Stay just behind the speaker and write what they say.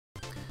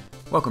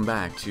Welcome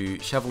back to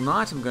Shovel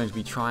Knight. I'm going to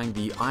be trying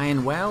the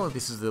Iron Well.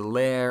 This is the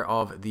lair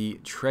of the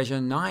Treasure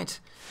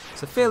Knight.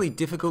 It's a fairly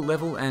difficult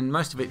level and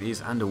most of it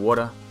is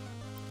underwater.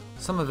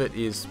 Some of it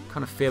is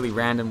kind of fairly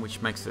random,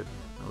 which makes it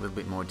a little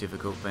bit more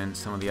difficult than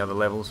some of the other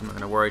levels. I'm not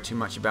going to worry too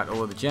much about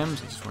all of the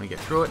gems, I just want to get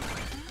through it.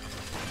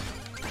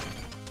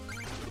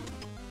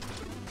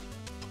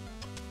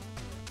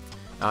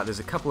 There's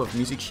a couple of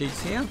music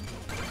sheets here.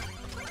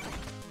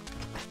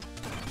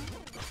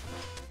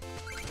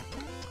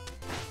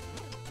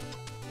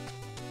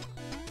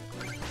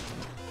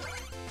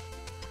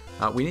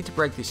 We need to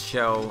break this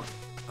shell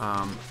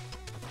at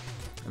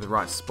the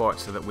right spot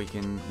so that we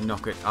can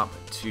knock it up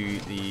to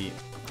the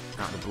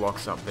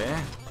blocks up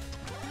there.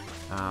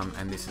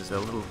 And this is a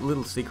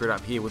little secret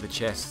up here with a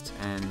chest,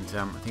 and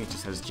I think it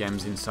just has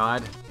gems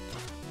inside.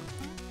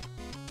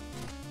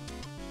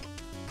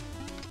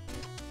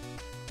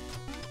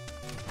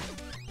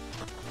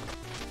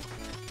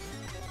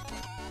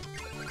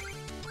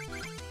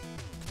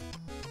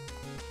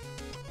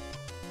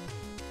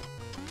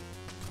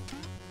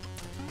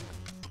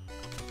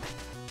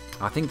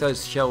 I think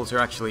those shells are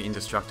actually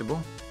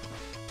indestructible,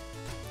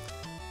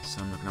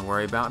 so I'm not going to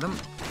worry about them.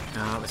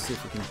 Let's see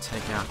if we can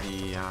take out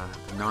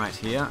the knight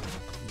here.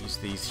 Use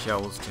these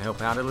shells to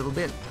help out a little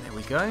bit. There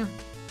we go.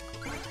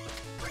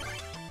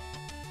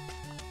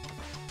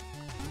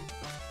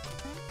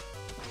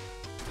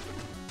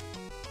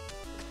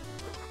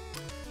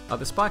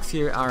 The spikes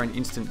here are an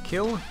instant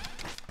kill.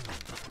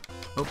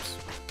 Oops,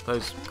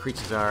 those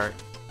creatures are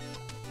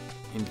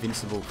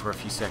invincible for a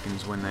few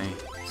seconds when they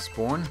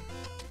spawn.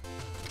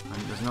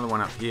 There's another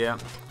one up here.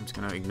 I'm just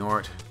going to ignore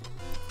it.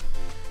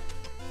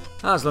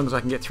 As long as I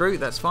can get through,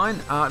 that's fine.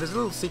 There's a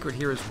little secret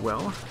here as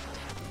well.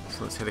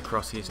 So let's head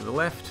across here to the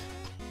left.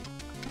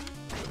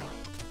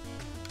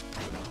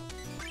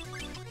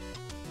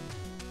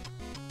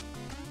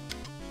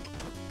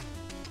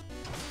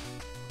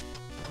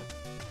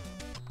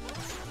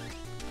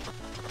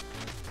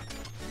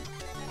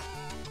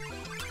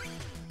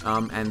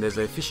 And there's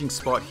a fishing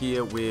spot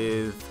here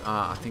with,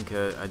 I think,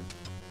 a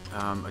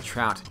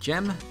trout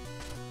gem.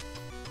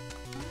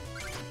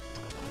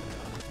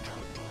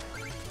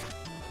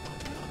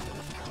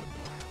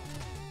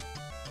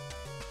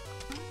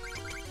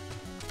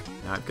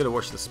 I've got to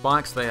watch the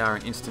spikes, they are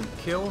an instant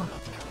kill.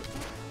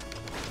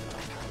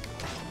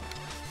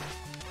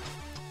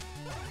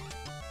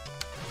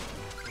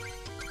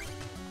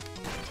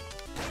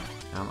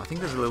 I think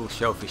there's a little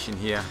shellfish in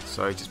here,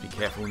 so just be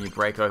careful when you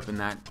break open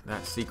that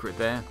secret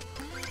there.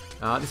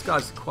 This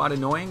guy's quite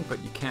annoying, but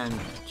you can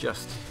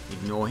just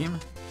ignore him.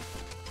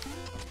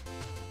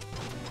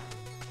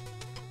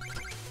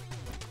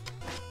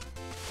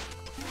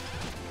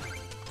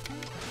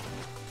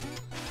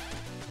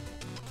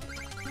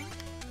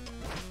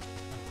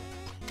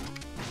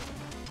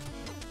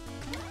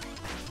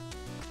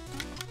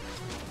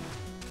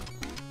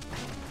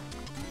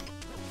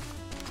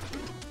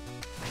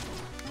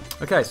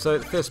 Okay, so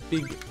the first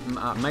big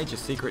major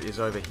secret is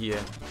over here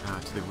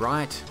to the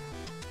right.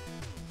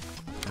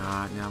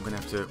 Now I'm going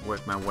to have to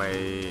work my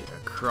way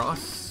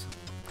across,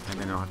 and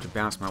then I'll have to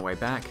bounce my way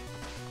back.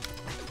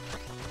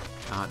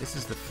 This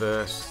is the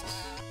first...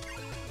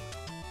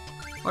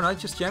 Oh no,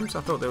 just gems.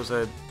 I thought there was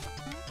a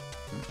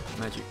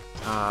magic...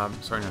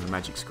 sorry, not a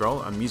magic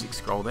scroll, a music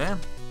scroll there.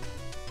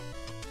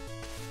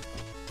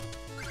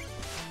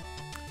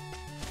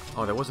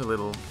 Oh, there was a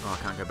little... Oh,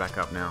 I can't go back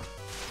up now.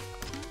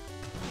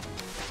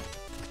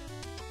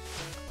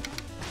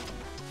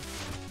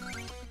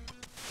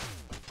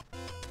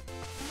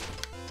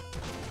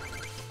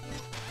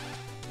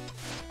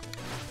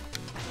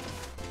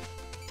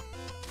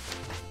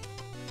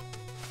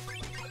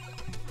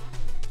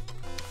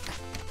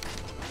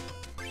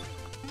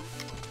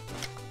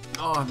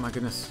 Oh my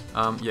goodness.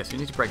 Yes, we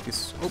need to break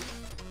this. Oh,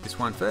 this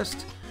one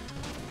first.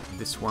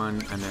 This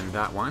one, and then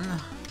that one.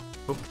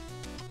 Oh.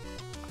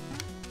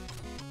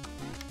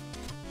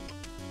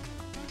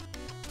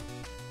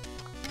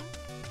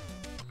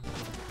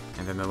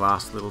 And then the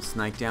last little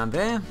snake down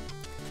there.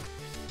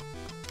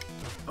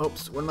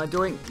 Oops, what am I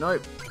doing?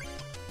 Nope.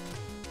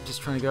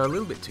 Just trying to go a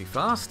little bit too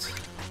fast.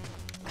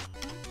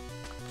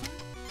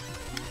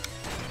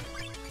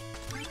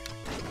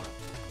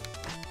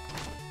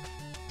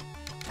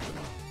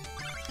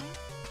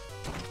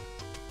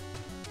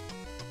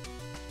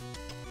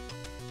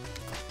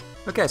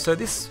 Okay, so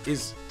this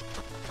is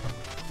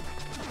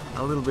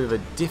a little bit of a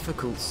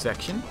difficult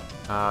section.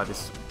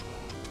 This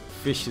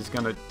fish is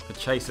going to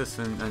chase us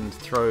and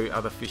throw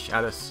other fish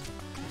at us.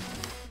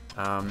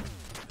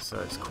 So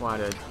it's quite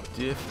a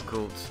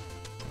difficult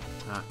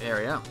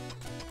area.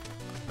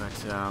 But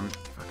if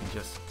I can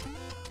just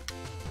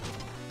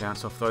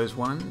bounce off those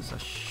ones, I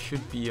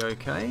should be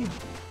okay.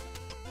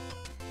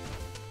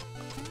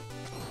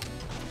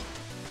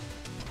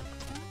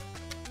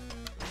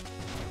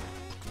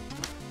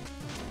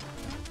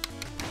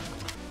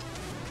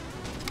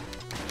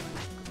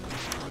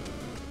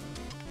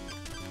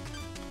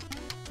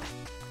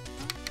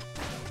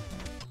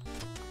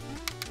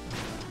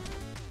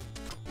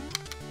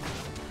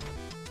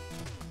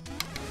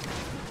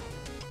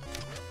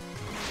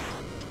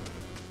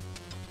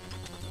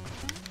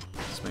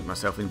 Make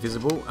myself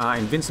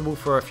invincible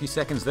for a few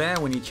seconds there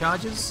when he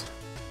charges.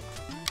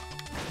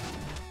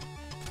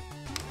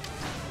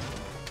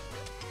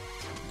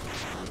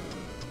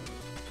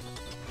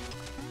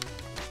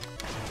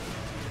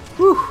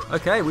 Whew,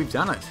 okay, we've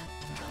done it.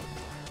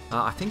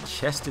 I think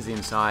Chester's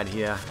inside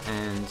here,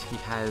 and he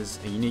has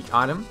a unique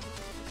item.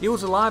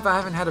 Eel's alive. I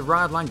haven't had a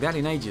ride like that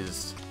in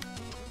ages.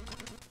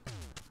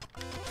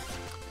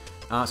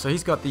 So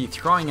he's got the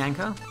throwing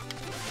anchor.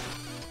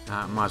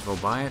 Might as well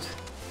buy it.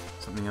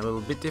 Something a little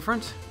bit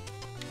different.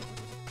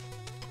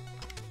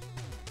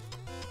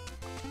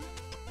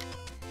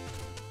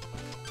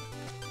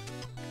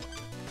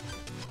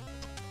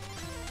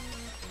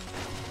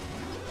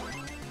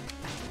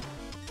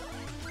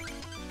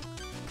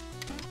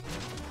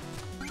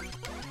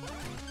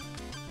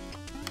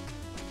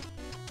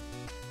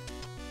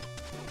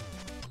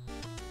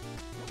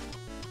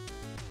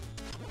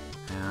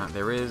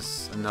 There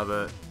is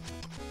another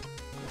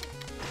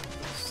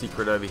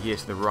secret over here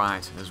to the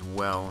right as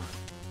well.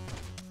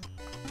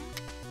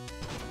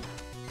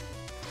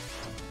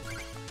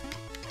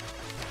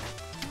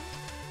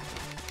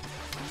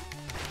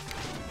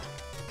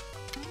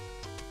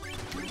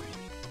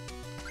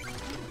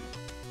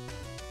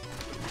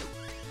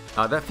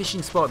 That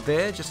fishing spot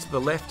there, just to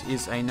the left,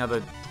 is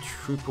another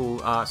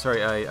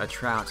a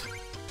trout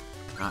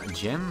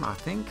gem, I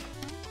think.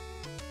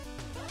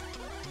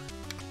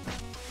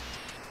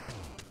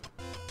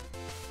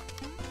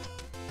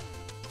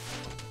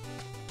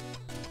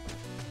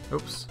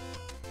 Oops.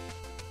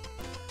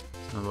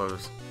 There's not a lot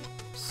of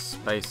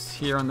space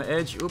here on the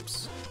edge.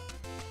 Oops.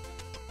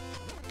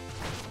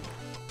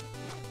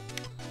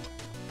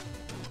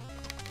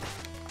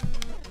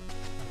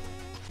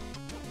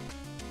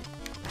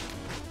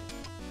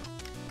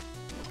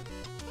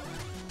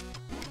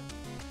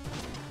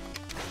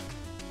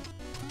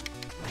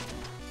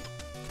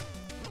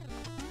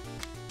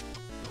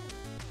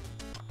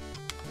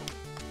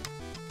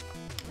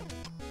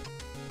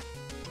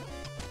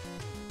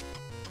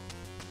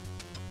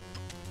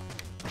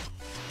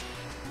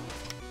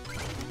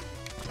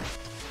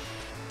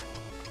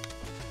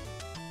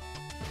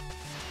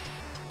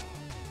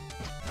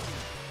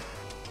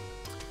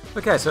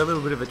 Okay, so a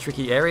little bit of a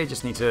tricky area.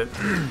 Just need to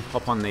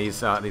hop on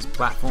these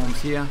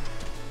platforms here,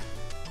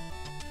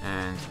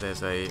 and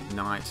there's a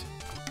knight.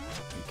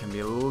 It can be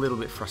a little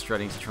bit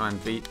frustrating to try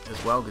and beat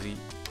as well because he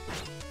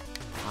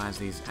fires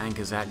these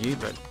anchors at you,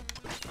 but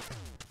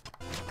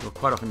you'll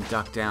quite often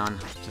duck down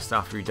just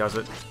after he does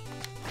it,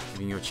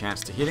 giving you a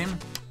chance to hit him.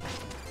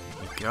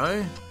 There you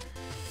go.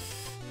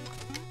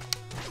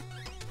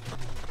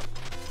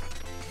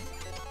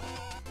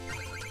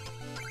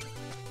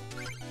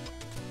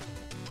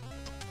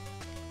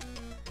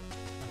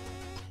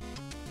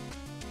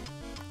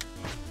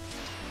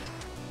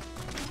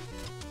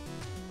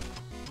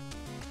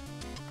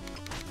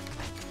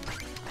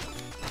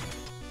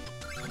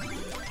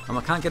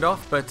 I can't get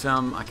off, but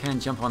I can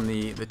jump on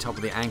the top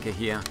of the anchor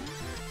here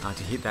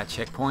to hit that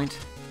checkpoint.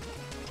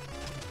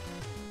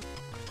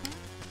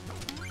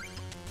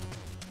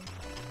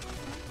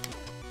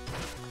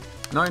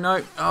 No,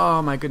 no.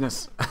 Oh my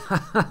goodness.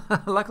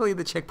 Luckily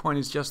the checkpoint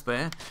is just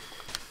there.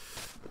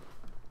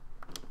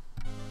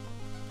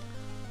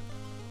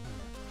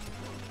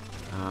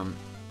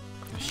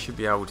 I should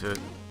be able to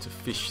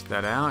fish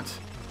that out.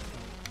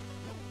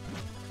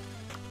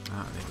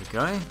 There we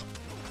go.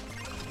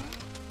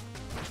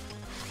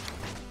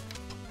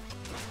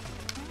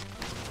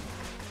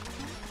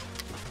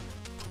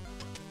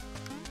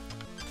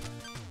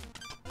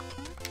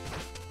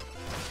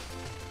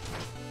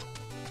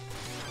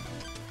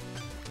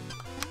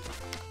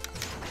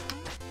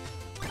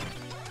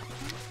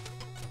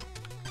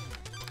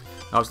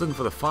 I was looking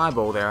for the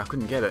fireball there, I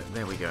couldn't get it.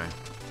 There we go.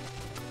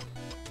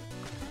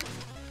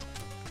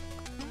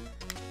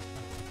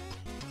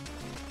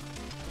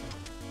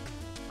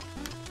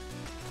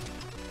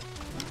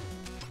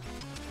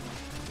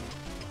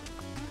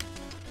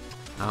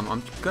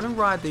 I'm going to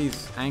ride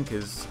these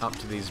anchors up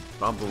to these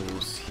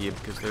bubbles here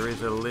because there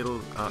is a little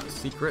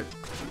secret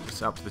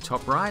just up to the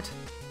top right.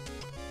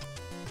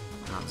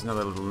 There's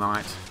another little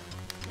knight.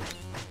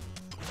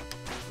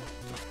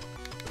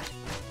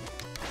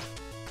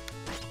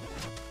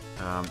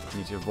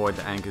 Need to avoid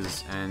the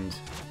anchors, and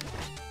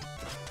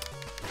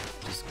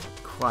just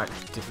quite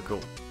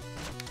difficult.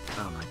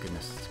 Oh my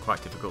goodness, it's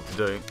quite difficult to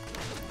do.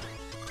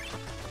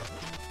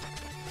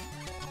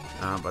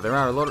 But there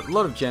are a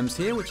lot of gems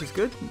here, which is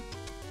good.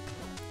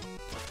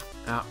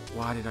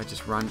 Why did I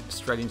just run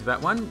straight into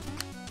that one?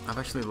 I've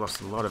actually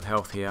lost a lot of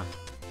health here.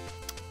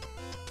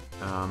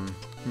 And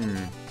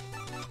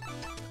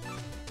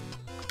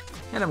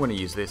I'm going to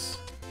use this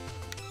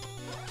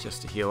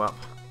just to heal up.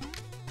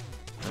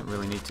 Don't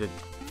really need to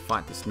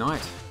fight this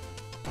knight.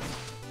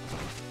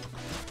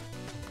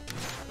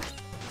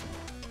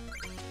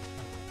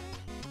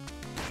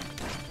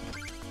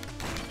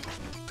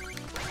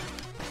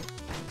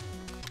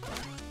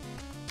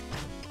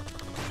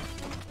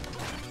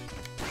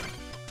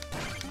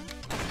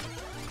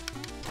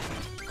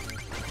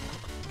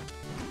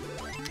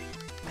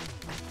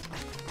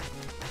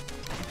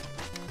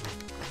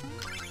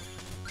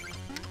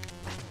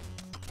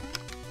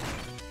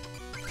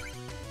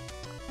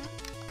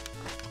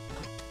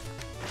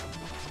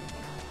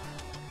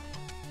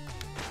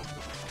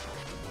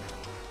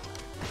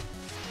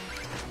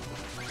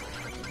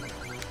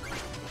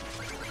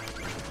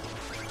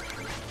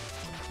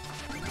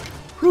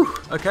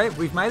 Okay,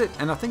 we've made it,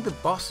 and I think the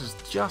boss is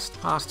just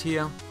past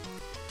here.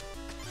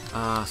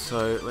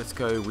 So let's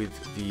go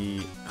with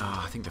the,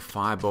 I think the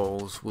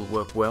fireballs will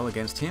work well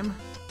against him.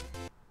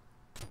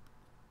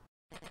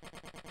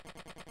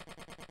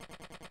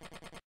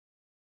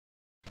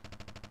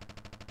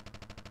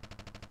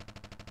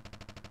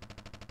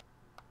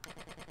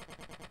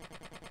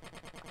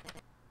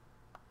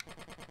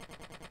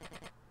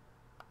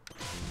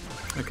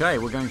 Okay,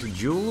 we're going to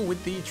duel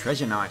with the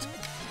Treasure Knight.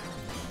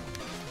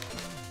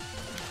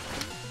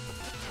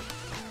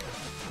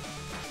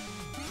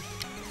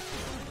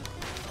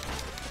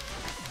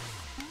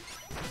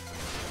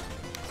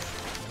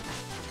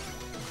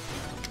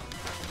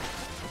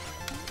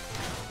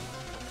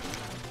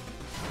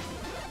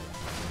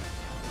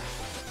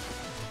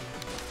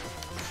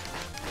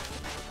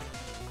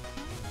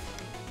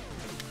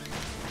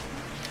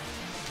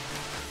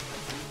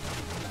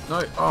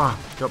 No, oh,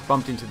 got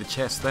bumped into the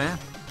chest there.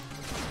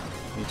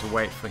 Need to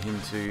wait for him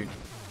to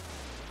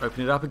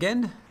open it up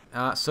again.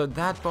 So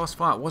that boss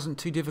fight wasn't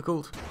too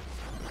difficult.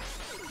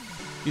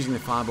 Using the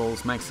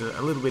fireballs makes it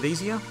a little bit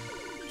easier.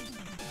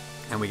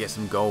 And we get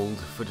some gold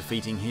for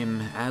defeating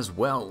him as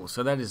well.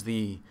 So that is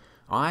the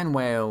Iron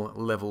Whale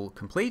level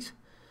complete.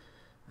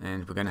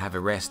 And we're going to have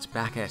a rest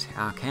back at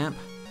our camp.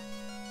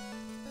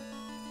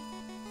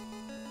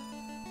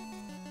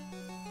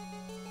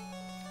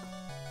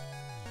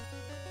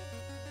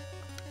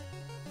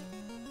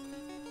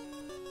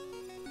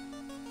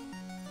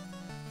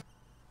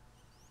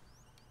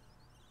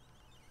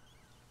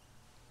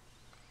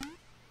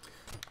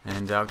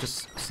 And I'll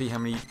just see how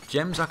many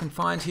gems I can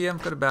find here.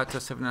 I've got about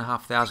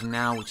 7,500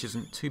 now, which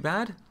isn't too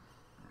bad.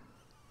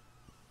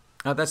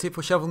 That's it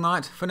for Shovel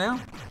Knight for now.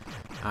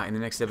 In the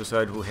next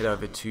episode, we'll head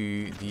over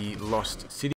to the Lost City.